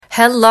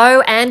Hello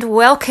and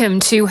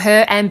welcome to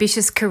Her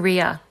Ambitious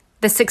Career,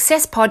 the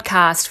success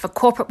podcast for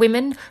corporate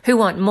women who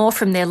want more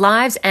from their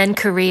lives and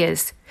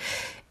careers.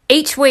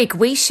 Each week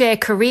we share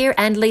career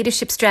and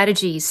leadership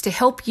strategies to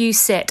help you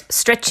set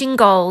stretching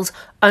goals,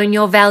 own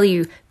your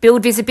value,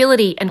 build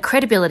visibility and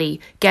credibility,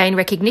 gain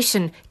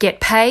recognition, get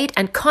paid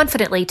and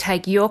confidently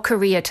take your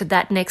career to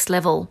that next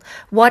level.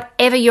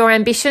 Whatever your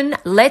ambition,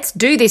 let's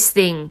do this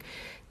thing.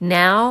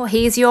 Now,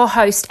 here's your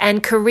host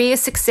and career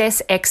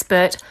success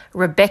expert,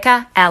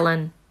 Rebecca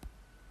Allen.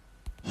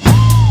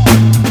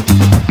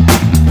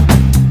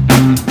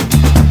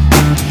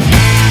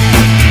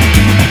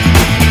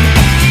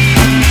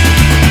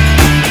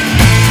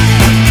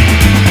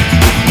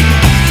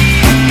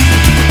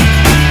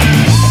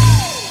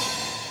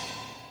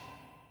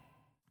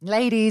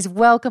 Ladies,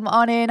 welcome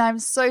on in. I'm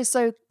so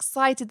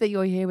excited that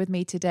you're here with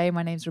me today.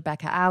 My name's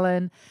Rebecca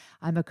Allen.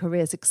 I'm a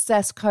career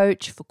success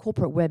coach for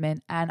corporate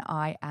women, and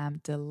I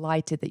am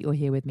delighted that you're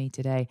here with me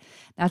today.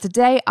 Now,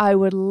 today, I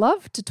would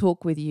love to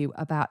talk with you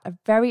about a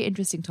very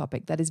interesting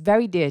topic that is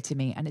very dear to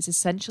me, and it's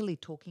essentially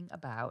talking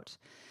about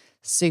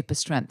super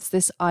strengths,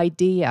 this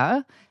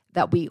idea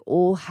that we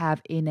all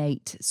have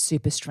innate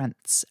super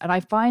strengths. And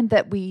I find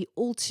that we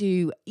all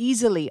too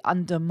easily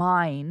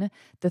undermine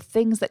the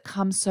things that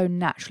come so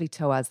naturally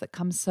to us, that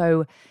come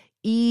so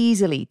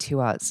easily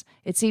to us.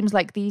 It seems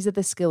like these are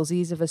the skills,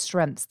 these are the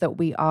strengths that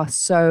we are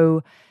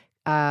so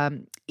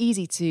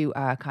easy to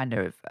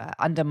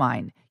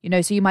undermine.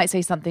 So you might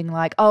say something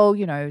like,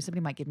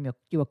 somebody might give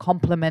you a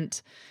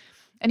compliment.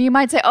 And you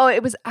might say,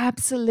 it was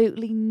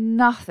absolutely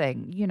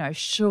nothing.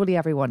 Surely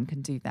everyone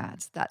can do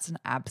that. That's an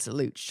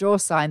absolute sure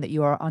sign that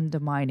you are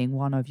undermining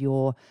one of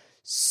your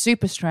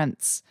super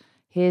strengths.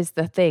 Here's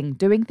the thing.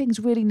 Doing things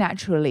really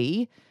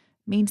naturally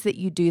means that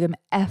you do them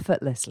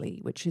effortlessly,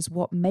 which is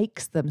what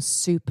makes them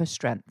super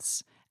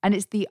strengths. And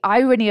it's the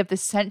irony of the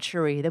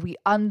century that we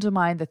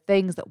undermine the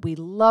things that we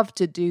love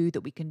to do,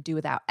 that we can do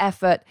without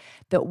effort,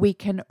 that we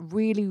can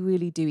really,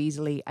 really do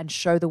easily and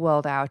show the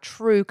world our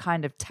true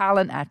kind of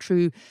talent, our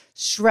true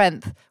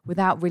strength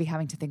without really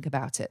having to think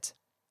about it.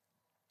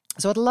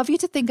 So I'd love you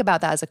to think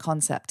about that as a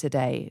concept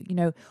today.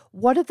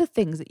 What are the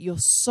things that you're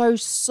so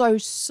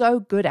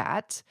good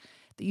at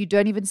that you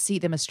don't even see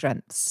them as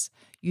strengths?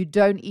 You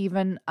don't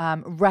even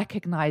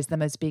recognize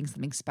them as being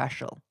something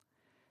special.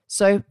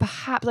 So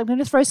perhaps I'm going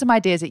to throw some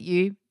ideas at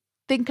you.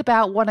 Think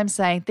about what I'm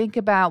saying. Think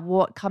about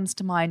what comes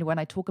to mind when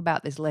I talk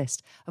about this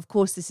list. Of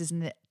course, this is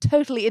a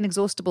totally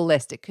inexhaustible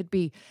list. It could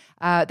be,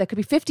 there could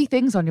be 50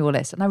 things on your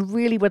list. And I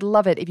really would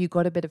love it if you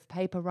got a bit of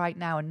paper right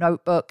now, a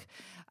notebook.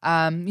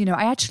 I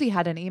actually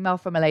had an email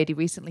from a lady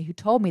recently who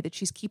told me that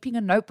she's keeping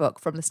a notebook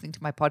from listening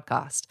to my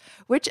podcast,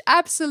 which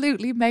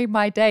absolutely made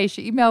my day.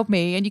 She emailed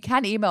me, and you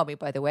can email me,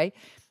 by the way.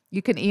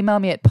 You can email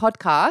me at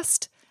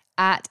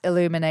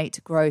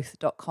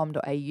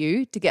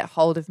podcast@illuminategrowth.com.au to get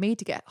hold of me,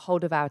 to get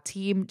hold of our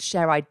team,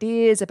 share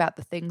ideas about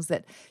the things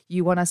that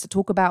you want us to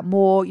talk about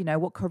more.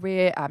 What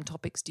career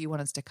topics do you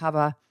want us to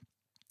cover?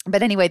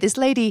 But anyway, this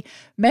lady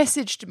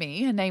messaged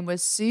me. Her name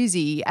was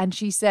Susie, and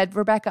she said,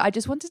 Rebecca, I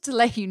just wanted to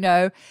let you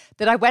know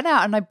that I went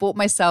out and I bought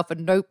myself a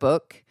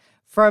notebook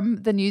from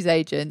the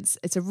newsagents.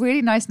 It's a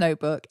really nice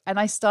notebook, and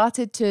I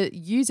started to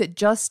use it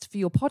just for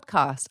your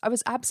podcast. I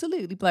was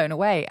absolutely blown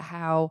away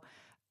I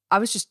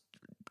was just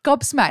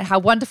gobsmacked how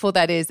wonderful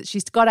that is, that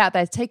she's got out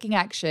there taking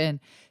action.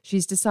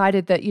 She's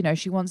decided that,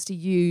 she wants to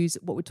use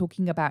what we're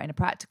talking about in a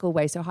practical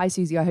way. So hi,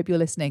 Susie, I hope you're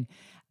listening.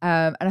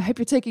 And I hope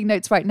you're taking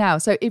notes right now.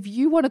 So if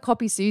you want to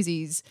copy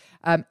Susie's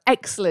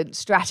excellent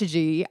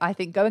strategy, I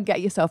think go and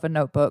get yourself a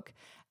notebook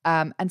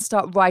and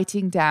start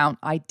writing down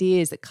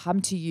ideas that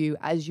come to you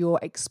as you're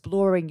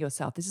exploring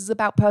yourself. This is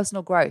about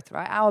personal growth,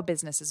 right? Our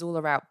business is all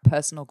about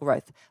personal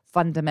growth,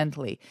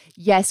 fundamentally.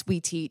 Yes, we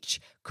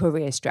teach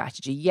career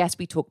strategy. Yes,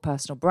 we talk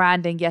personal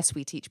branding. Yes,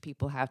 we teach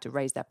people how to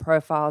raise their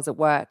profiles at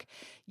work.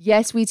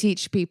 Yes, we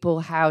teach people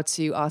how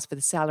to ask for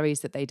the salaries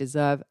that they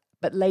deserve.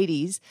 But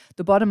ladies,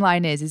 the bottom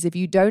line is if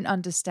you don't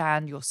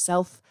understand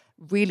yourself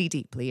really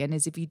deeply, and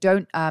if you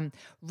don't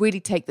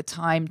really take the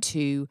time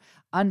to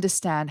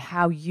understand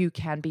how you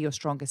can be your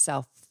strongest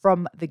self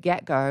from the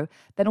get-go,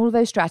 then all of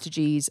those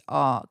strategies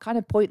are kind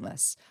of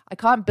pointless. I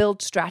can't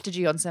build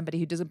strategy on somebody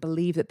who doesn't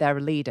believe that they're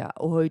a leader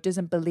or who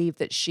doesn't believe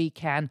that she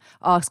can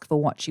ask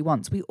for what she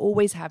wants. We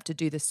always have to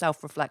do the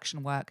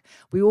self-reflection work.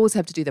 We always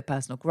have to do the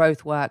personal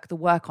growth work, the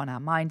work on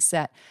our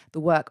mindset, the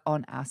work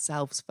on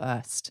ourselves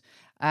first.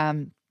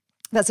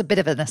 That's a bit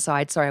of an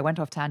aside. Sorry, I went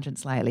off tangent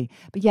slightly.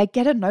 But yeah,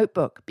 get a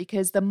notebook,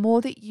 because the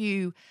more that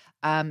you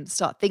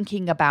start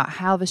thinking about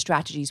how the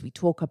strategies we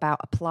talk about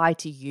apply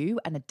to you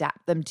and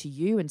adapt them to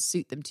you and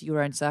suit them to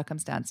your own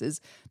circumstances,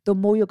 the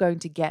more you're going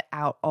to get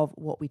out of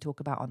what we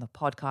talk about on the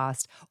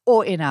podcast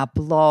or in our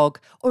blog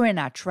or in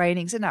our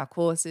trainings, in our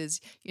courses.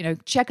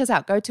 Check us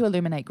out. Go to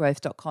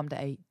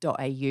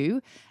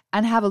illuminategrowth.com.au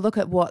and have a look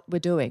at what we're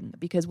doing,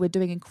 because we're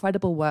doing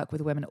incredible work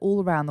with women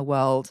all around the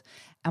world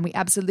and we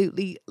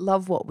absolutely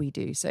love what we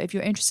do. So if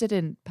you're interested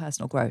in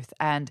personal growth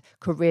and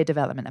career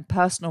development and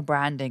personal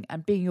branding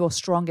and being your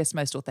strongest,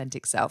 most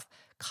authentic self,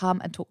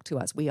 come and talk to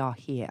us. We are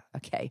here.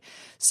 Okay.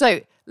 So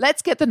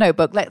let's get the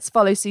notebook. Let's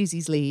follow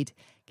Susie's lead.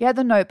 Get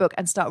the notebook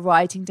and start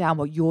writing down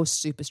what your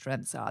super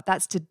strengths are.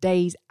 That's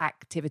today's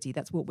activity.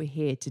 That's what we're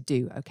here to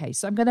do. Okay.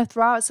 So I'm going to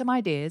throw out some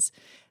ideas.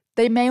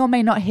 They may or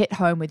may not hit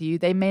home with you.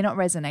 They may not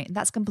resonate, and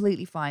that's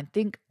completely fine.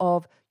 Think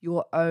of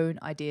your own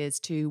ideas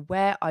too.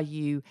 Where are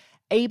you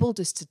able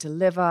just to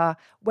deliver?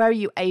 Where are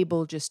you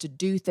able just to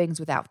do things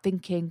without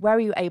thinking? Where are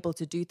you able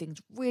to do things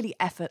really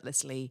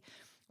effortlessly?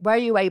 Where are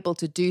you able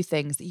to do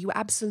things that you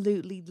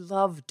absolutely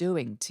love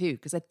doing too?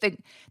 Because I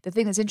think the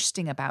thing that's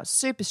interesting about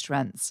super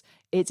strengths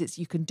is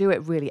you can do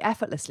it really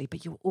effortlessly,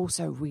 but you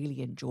also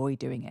really enjoy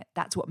doing it.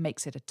 That's what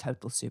makes it a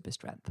total super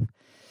strength.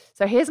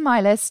 So here's my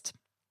list.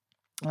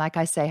 Like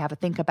I say, have a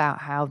think about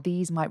how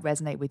these might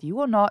resonate with you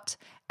or not,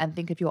 and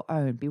think of your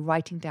own. Be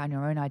writing down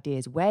your own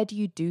ideas. Where do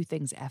you do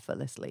things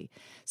effortlessly?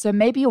 So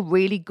maybe you're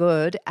really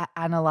good at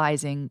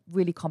analyzing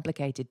really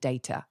complicated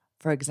data,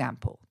 for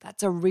example.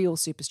 That's a real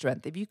super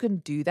strength. If you can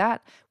do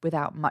that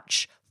without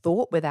much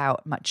thought,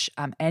 without much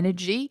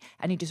energy,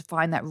 and you just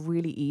find that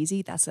really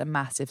easy, that's a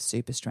massive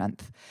super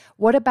strength.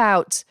 What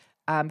about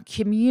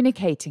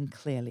communicating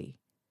clearly?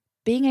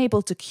 Being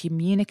able to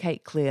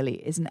communicate clearly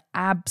is an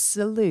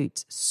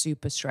absolute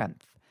super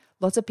strength.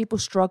 Lots of people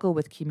struggle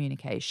with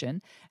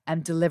communication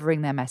and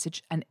delivering their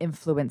message and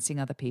influencing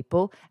other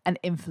people and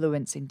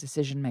influencing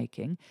decision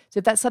making. So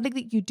if that's something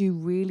that you do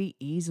really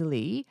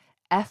easily,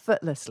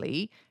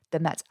 effortlessly,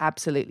 then that's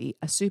absolutely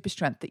a super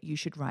strength that you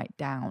should write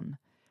down.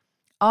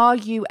 Are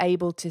you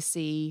able to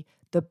see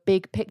the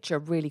big picture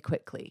really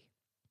quickly?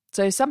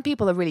 So some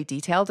people are really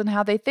detailed in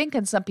how they think,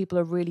 and some people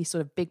are really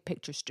sort of big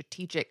picture,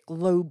 strategic,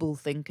 global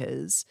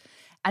thinkers.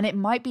 And it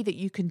might be that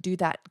you can do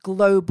that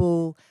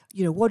global,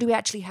 what do we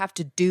actually have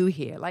to do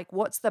here? Like,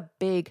 what's the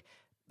big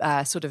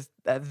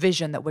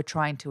vision that we're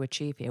trying to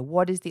achieve here?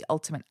 What is the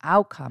ultimate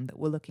outcome that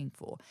we're looking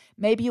for?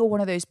 Maybe you're one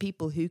of those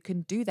people who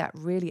can do that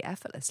really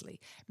effortlessly.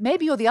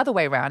 Maybe you're the other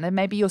way around, and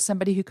maybe you're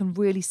somebody who can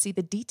really see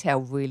the detail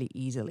really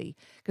easily,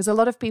 because a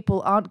lot of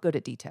people aren't good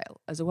at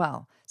detail as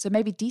well. So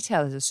maybe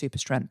detail is a super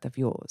strength of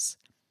yours.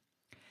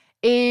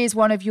 Is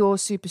one of your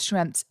super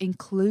strengths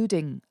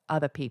including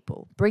other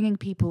people, bringing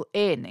people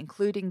in,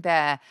 including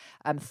their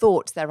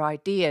thoughts, their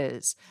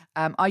ideas?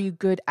 Are you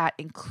good at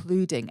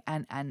including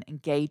and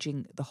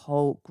engaging the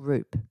whole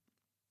group?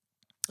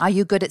 Are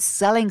you good at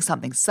selling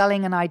something,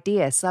 selling an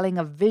idea, selling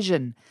a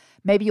vision?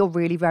 Maybe you're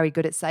really very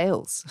good at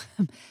sales.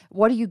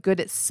 What are you good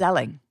at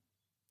selling?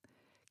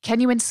 Can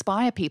you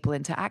inspire people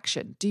into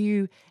action? Do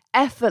you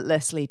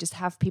effortlessly just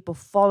have people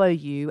follow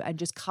you and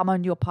just come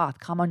on your path,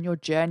 come on your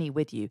journey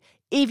with you?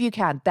 If you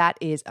can, that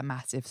is a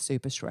massive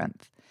super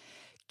strength.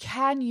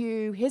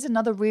 Here's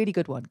another really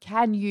good one.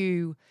 Can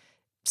you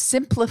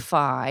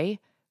simplify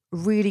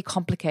really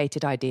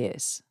complicated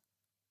ideas?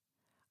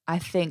 I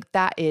think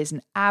that is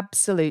an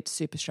absolute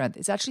super strength.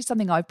 It's actually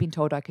something I've been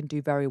told I can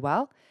do very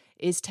well,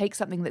 is take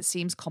something that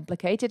seems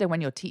complicated, and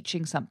when you're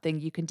teaching something,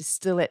 you can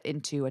distill it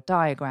into a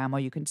diagram, or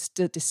you can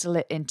distill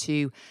it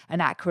into an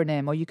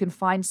acronym, or you can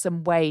find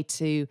some way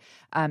to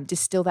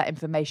distill that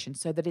information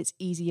so that it's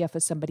easier for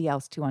somebody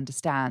else to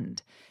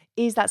understand.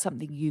 Is that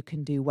something you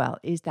can do well?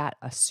 Is that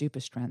a super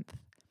strength?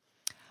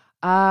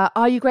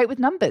 Are you great with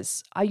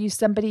numbers? Are you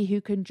somebody who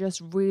can just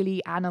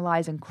really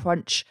analyze and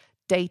crunch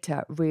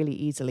data really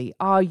easily?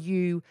 Are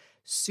you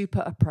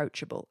super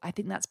approachable? I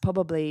think that's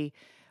probably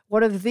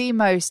one of the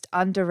most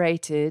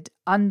underrated,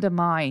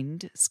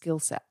 undermined skill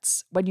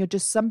sets, when you're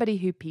just somebody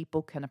who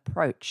people can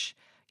approach.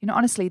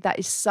 Honestly, that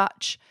is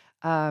such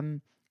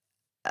a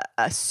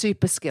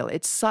super skill.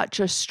 It's such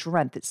a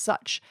strength. It's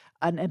such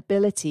an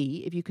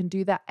ability if you can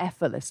do that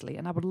effortlessly.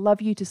 And I would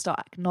love you to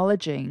start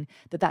acknowledging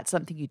that that's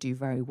something you do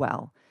very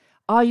well.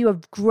 Are you a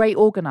great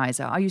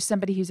organizer? Are you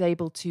somebody who's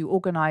able to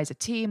organize a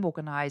team,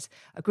 organize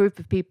a group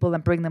of people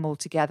and bring them all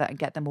together and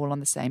get them all on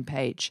the same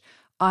page?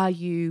 Are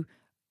you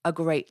a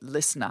great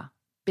listener,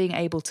 being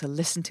able to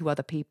listen to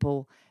other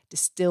people,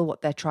 distill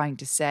what they're trying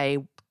to say,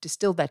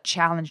 distill their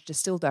challenge,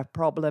 distill their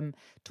problem,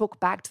 talk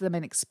back to them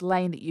and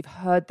explain that you've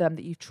heard them,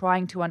 that you're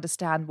trying to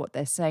understand what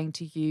they're saying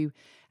to you.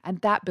 And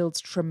that builds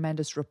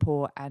tremendous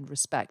rapport and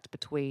respect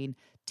between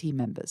team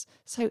members.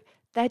 So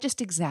they're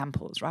just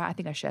examples, right? I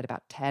think I shared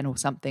about 10 or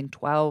something,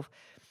 12.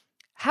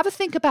 Have a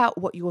think about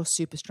what your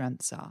super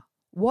strengths are.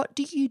 What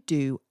do you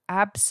do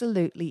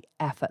absolutely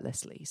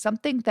effortlessly?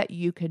 Something that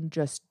you can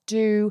just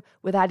do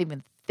without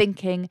even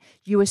thinking.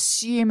 You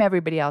assume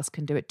everybody else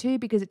can do it too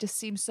because it just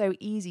seems so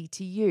easy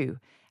to you.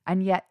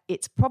 And yet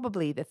it's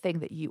probably the thing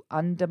that you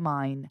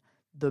undermine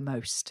the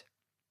most.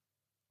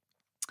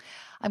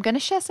 I'm going to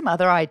share some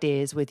other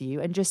ideas with you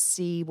and just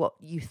see what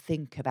you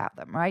think about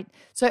them, right?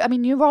 So,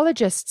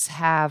 neurologists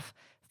have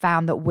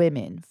found that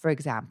women, for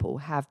example,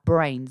 have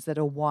brains that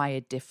are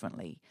wired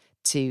differently.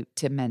 to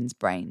men's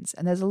brains.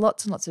 And there's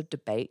lots and lots of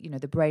debate.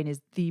 The brain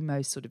is the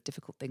most sort of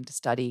difficult thing to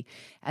study,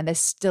 and there's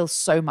still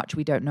so much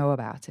we don't know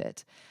about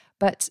it.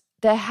 But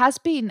there has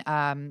been,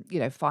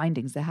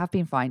 findings. There have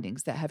been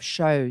findings that have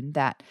shown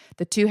that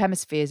the two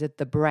hemispheres of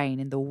the brain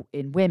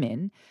in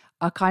women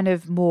are kind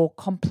of more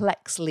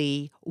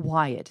complexly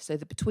wired. So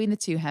that between the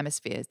two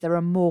hemispheres, there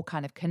are more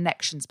kind of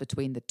connections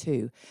between the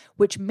two,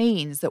 which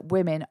means that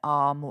women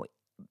are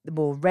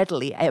more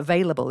readily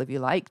available, if you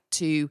like,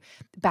 to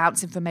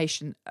bounce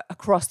information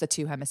across the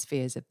two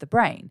hemispheres of the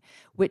brain,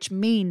 which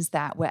means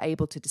that we're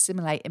able to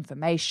disseminate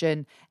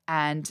information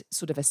and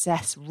sort of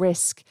assess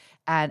risk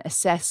and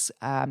assess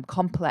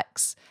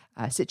complex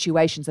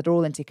situations that are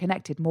all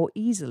interconnected more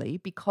easily,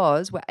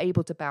 because we're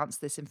able to bounce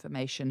this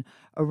information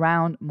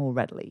around more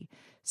readily.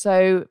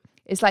 So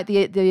it's like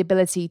the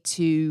ability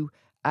to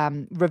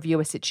review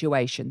a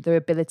situation, the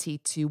ability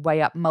to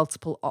weigh up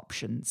multiple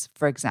options,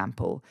 for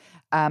example,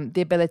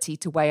 the ability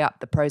to weigh up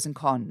the pros and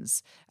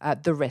cons,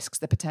 the risks,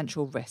 the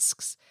potential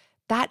risks.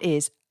 That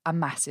is a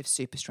massive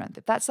super strength.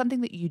 If that's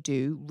something that you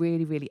do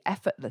really, really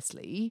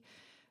effortlessly,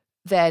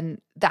 then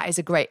that is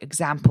a great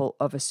example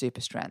of a super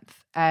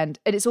strength. And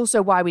it's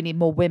also why we need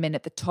more women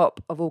at the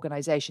top of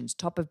organizations,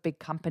 top of big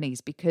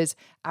companies, because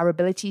our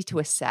ability to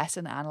assess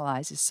and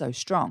analyze is so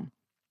strong.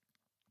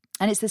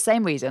 And it's the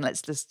same reason,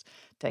 let's just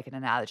take an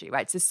analogy,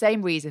 right? It's the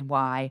same reason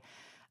why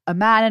a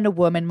man and a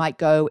woman might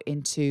go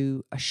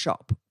into a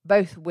shop,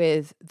 both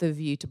with the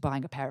view to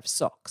buying a pair of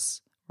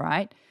socks,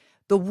 right?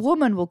 The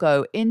woman will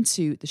go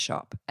into the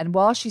shop, and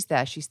while she's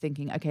there, she's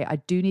thinking, okay, I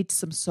do need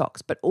some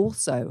socks, but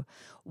also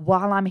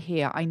while I'm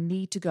here, I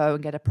need to go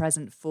and get a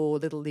present for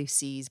little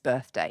Lucy's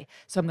birthday.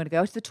 So I'm going to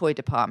go to the toy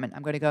department.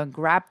 I'm going to go and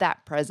grab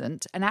that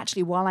present. And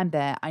actually, while I'm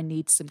there, I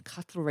need some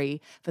cutlery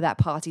for that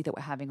party that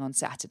we're having on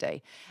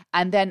Saturday.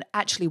 And then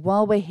actually,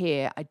 while we're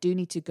here, I do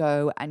need to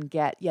go and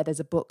there's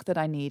a book that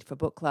I need for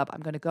book club. I'm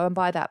going to go and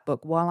buy that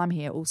book while I'm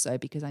here also,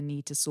 because I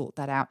need to sort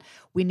that out.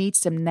 We need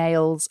some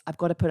nails. I've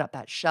got to put up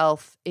that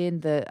shelf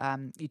in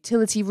the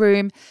utility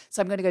room. So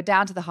I'm going to go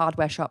down to the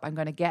hardware shop. I'm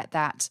going to get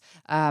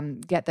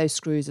those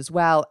screws as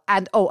well.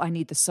 And I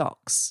need the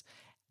socks.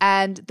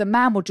 And the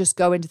man will just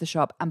go into the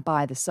shop and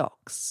buy the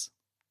socks,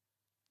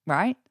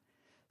 right?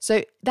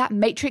 So that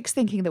matrix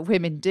thinking that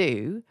women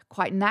do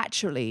quite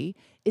naturally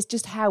is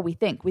just how we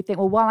think. We think,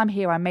 well, while I'm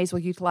here, I may as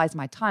well utilize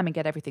my time and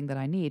get everything that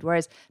I need.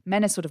 Whereas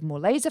men are sort of more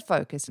laser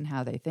focused in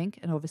how they think.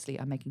 And obviously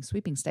I'm making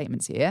sweeping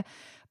statements here.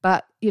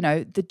 But,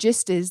 the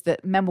gist is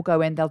that men will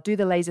go in, they'll do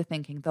the laser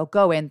thinking, they'll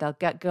go in, they'll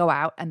go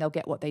out, and they'll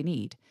get what they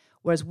need.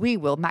 Whereas we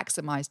will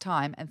maximize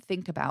time and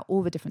think about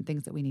all the different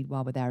things that we need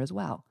while we're there as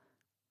well.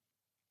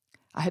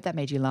 I hope that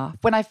made you laugh.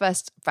 When I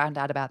first found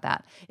out about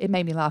that, it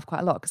made me laugh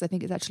quite a lot, because I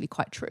think it's actually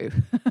quite true.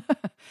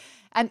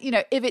 And,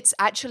 if it's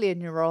actually a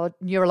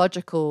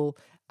neurological,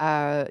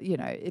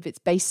 if it's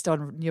based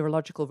on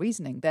neurological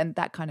reasoning, then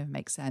that kind of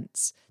makes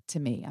sense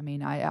to me. I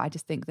mean, I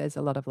just think there's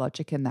a lot of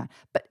logic in that.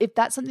 But if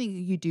that's something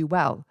you do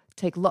well,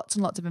 take lots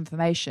and lots of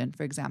information,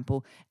 for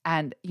example,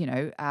 and,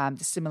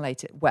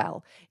 disseminate it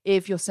well.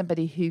 If you're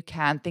somebody who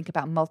can think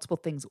about multiple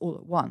things all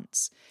at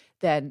once,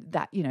 then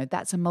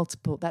that's a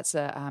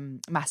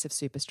massive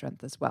super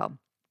strength as well.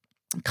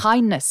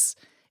 Kindness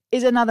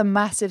is another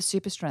massive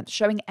super strength,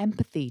 showing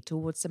empathy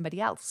towards somebody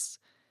else,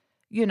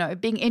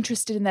 being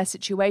interested in their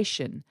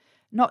situation,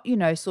 not,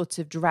 sort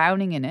of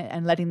drowning in it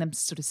and letting them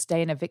sort of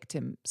stay in a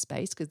victim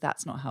space, because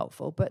that's not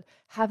helpful, but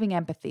having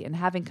empathy and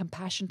having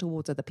compassion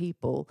towards other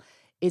people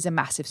is a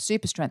massive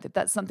super strength. If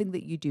that's something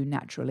that you do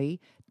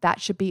naturally, that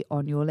should be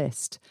on your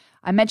list.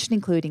 I mentioned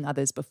including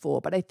others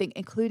before, but I think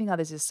including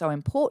others is so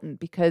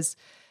important, because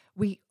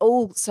we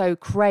also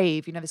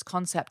crave, this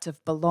concept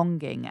of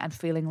belonging and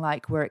feeling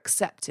like we're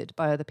accepted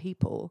by other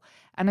people.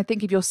 And I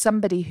think if you're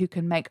somebody who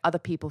can make other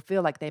people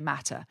feel like they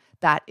matter,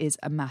 that is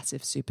a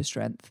massive super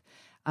strength.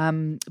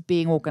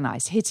 Being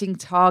organized, hitting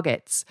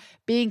targets,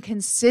 being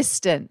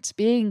consistent,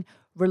 being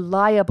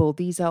reliable,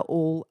 these are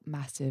all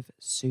massive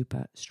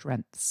super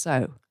strengths.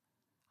 So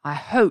I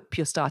hope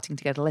you're starting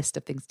to get a list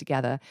of things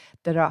together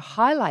that are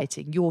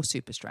highlighting your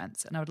super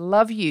strengths. And I would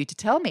love you to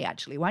tell me,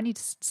 actually. Why don't you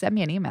send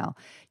me an email?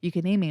 You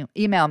can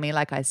email me,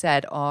 like I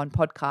said, on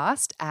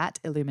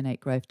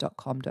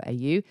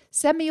podcast@illuminategrowth.com.au.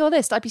 Send me your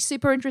list. I'd be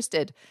super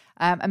interested.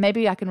 And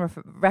maybe I can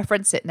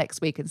reference it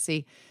next week and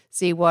see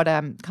what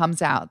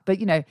comes out. But,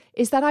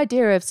 is that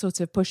idea of sort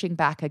of pushing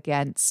back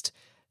against,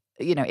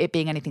 it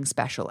being anything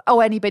special.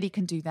 Oh, anybody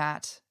can do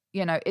that.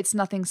 It's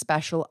nothing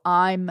special.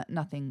 I'm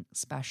nothing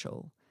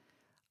special.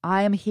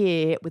 I am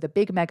here with a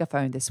big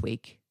megaphone this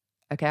week.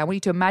 Okay, I want you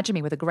to imagine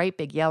me with a great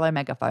big yellow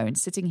megaphone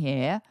sitting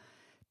here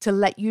to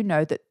let you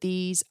know that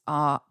these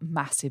are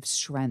massive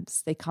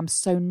strengths. They come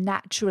so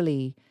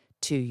naturally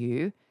to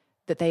you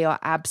that they are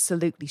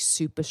absolutely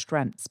super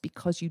strengths,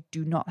 because you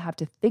do not have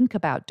to think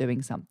about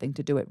doing something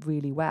to do it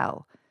really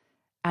well.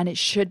 And it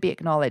should be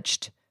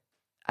acknowledged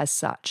as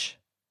such.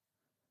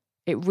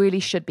 It really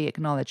should be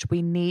acknowledged.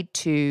 We need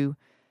to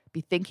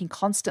be thinking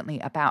constantly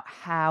about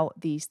how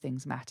these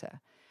things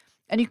matter.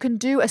 And you can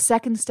do a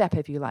second step,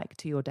 if you like,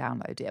 to your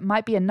download. It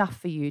might be enough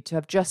for you to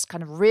have just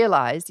kind of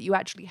realized that you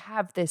actually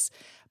have this,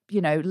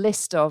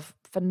 list of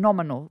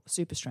phenomenal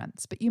super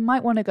strengths, but you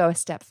might want to go a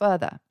step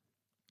further.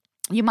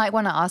 You might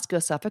want to ask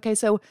yourself, okay,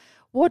 so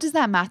what does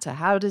that matter?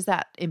 How does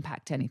that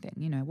impact anything?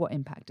 What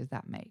impact does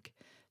that make?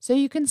 So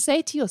you can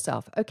say to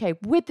yourself, okay,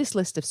 with this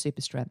list of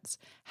super strengths,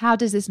 how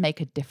does this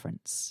make a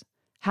difference?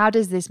 How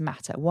does this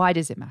matter? Why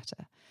does it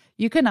matter?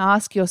 You can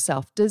ask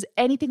yourself, does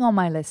anything on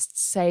my list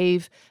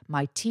save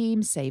my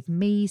team, save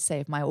me,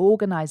 save my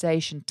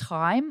organization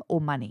time or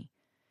money?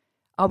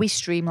 Are we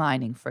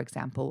streamlining, for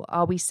example?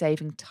 Are we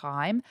saving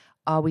time?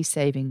 Are we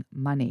saving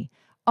money?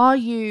 Are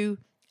you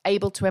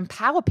able to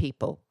empower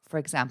people, for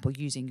example,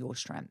 using your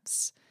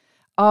strengths?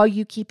 Are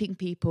you keeping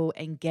people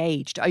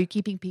engaged? Are you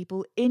keeping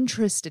people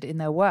interested in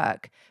their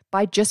work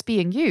by just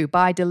being you,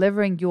 by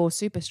delivering your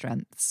super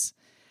strengths?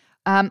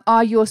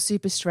 Are your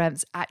super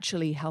strengths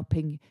actually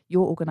helping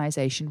your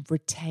organization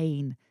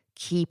retain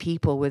key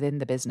people within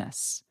the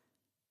business?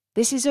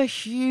 This is a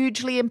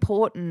hugely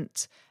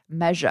important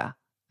measure,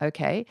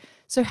 okay?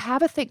 So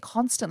have a think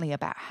constantly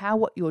about how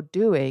what you're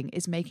doing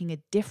is making a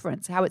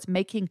difference, how it's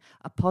making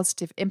a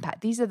positive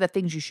impact. These are the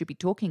things you should be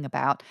talking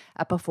about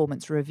at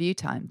performance review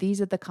time. These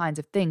are the kinds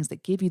of things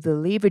that give you the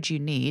leverage you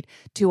need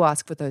to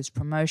ask for those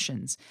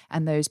promotions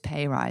and those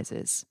pay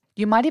rises.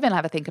 You might even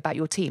have a think about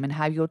your team and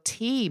how your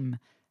team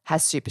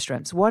has super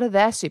strengths. What are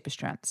their super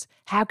strengths?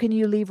 How can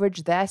you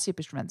leverage their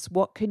super strengths?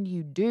 What can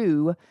you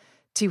do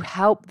to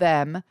help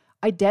them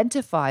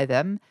identify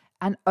them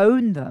and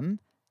own them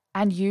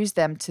and use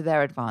them to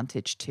their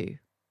advantage too?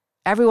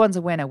 Everyone's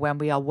a winner when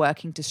we are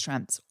working to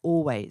strengths,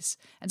 always.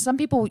 And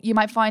you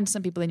might find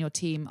some people in your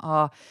team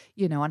are,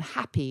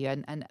 unhappy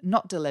and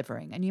not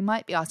delivering. And you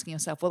might be asking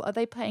yourself, well, are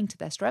they playing to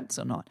their strengths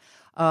or not?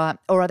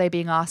 Or are they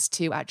being asked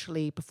to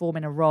actually perform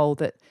in a role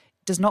that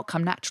does not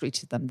come naturally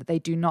to them, that they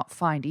do not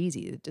find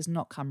easy, that does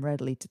not come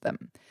readily to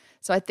them?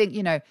 So I think,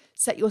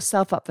 set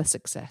yourself up for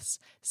success,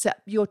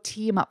 set your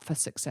team up for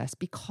success,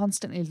 be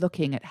constantly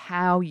looking at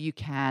how you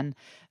can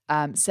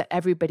set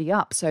everybody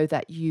up so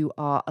that you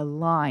are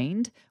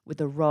aligned with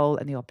the role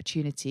and the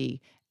opportunity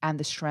and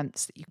the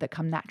strengths that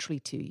come naturally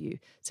to you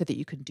so that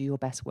you can do your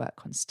best work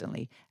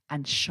constantly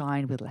and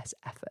shine with less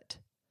effort.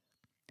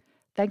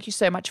 Thank you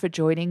so much for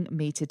joining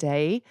me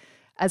today.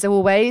 As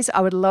always, I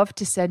would love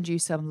to send you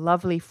some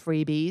lovely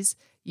freebies.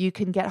 You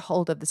can get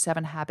hold of the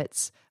 7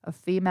 habits of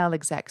female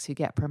execs who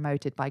get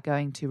promoted by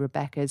going to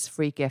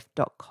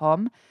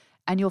rebeccasfreegift.com.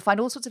 And you'll find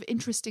all sorts of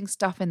interesting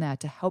stuff in there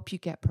to help you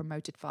get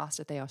promoted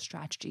faster. They are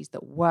strategies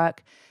that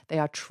work. They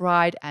are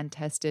tried and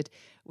tested.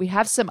 We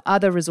have some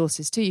other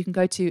resources too. You can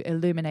go to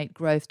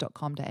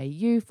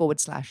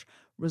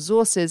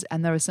illuminategrowth.com.au/resources.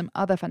 And there are some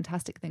other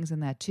fantastic things in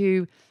there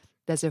too.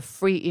 There's a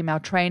free email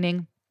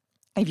training.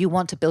 If you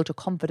want to build your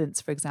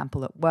confidence, for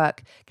example, at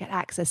work, get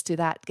access to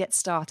that, get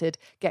started,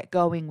 get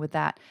going with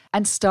that,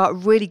 and start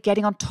really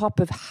getting on top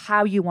of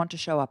how you want to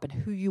show up and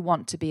who you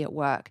want to be at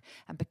work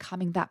and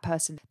becoming that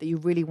person that you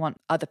really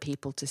want other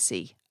people to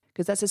see.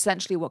 Because that's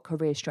essentially what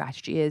career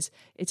strategy is.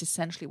 It's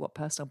essentially what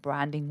personal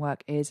branding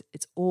work is.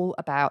 It's all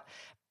about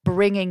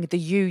bringing the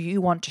you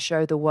want to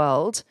show the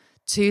world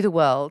to the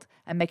world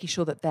and making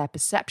sure that their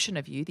perception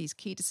of you, these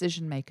key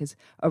decision makers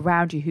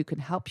around you who can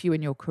help you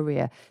in your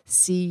career,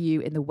 see you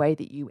in the way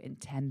that you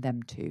intend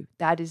them to.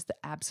 That is the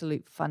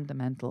absolute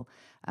fundamental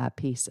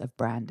piece of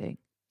branding.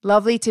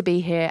 Lovely to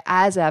be here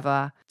as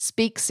ever.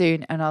 Speak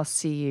soon and I'll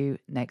see you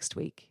next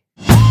week.